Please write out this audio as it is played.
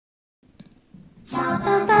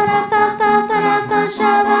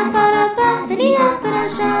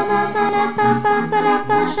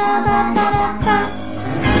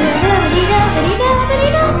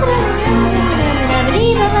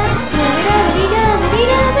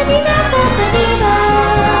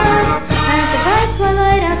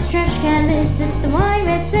The wine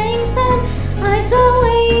red setting sun I saw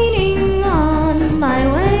waiting on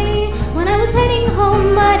my way when I was heading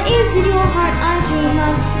home. But is it your heart I dream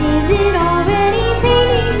of? Is it already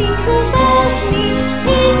painting things about me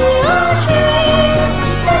in your dreams?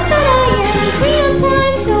 Just that I am free on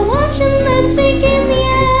time, so watch and let's begin the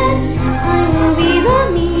end. I will be the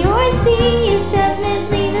me you're seeing. Yes,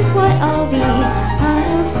 definitely that's what I'll be. I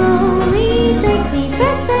will slowly take deep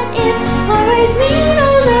breaths, and if our eyes meet,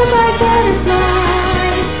 I'll look like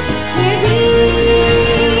butterflies. Here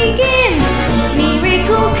begins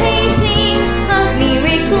miracle painting, a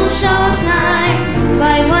miracle showtime.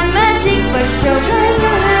 By one magic brushstroke, I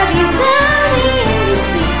will have you sailing into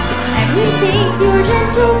sleep. Everything's your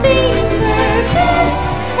gentle fingertips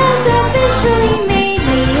has officially made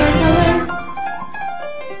me your color.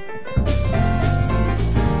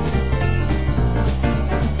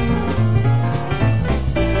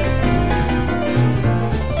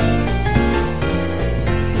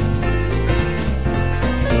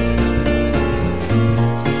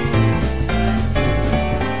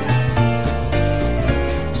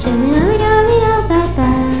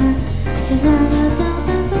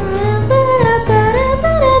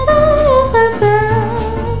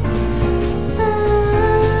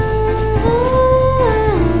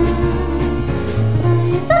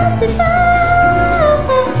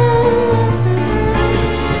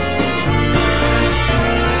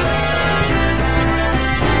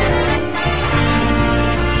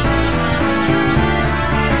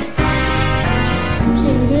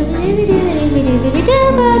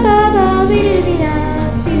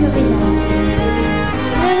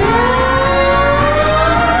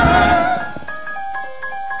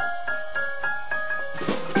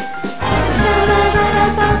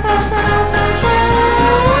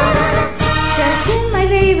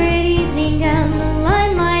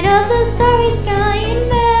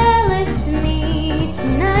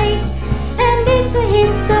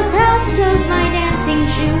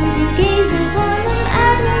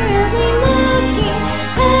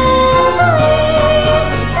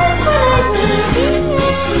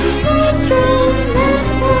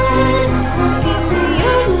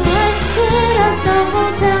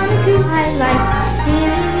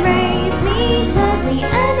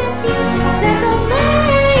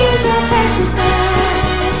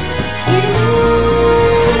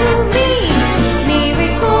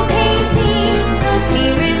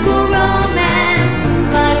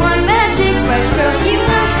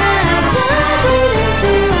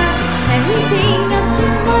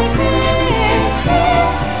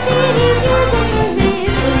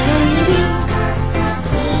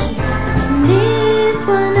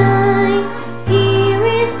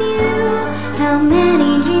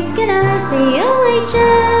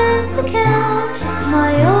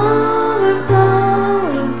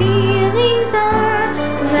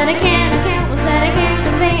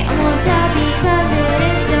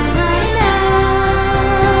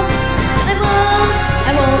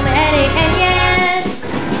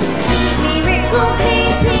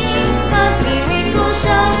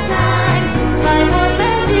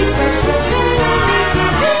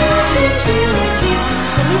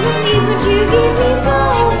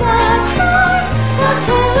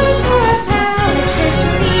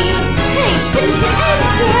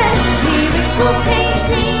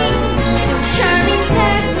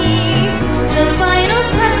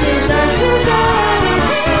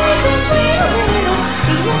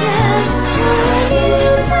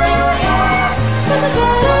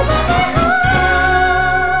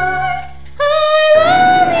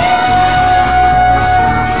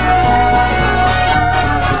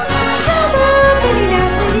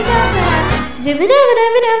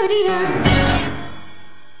 Dividend.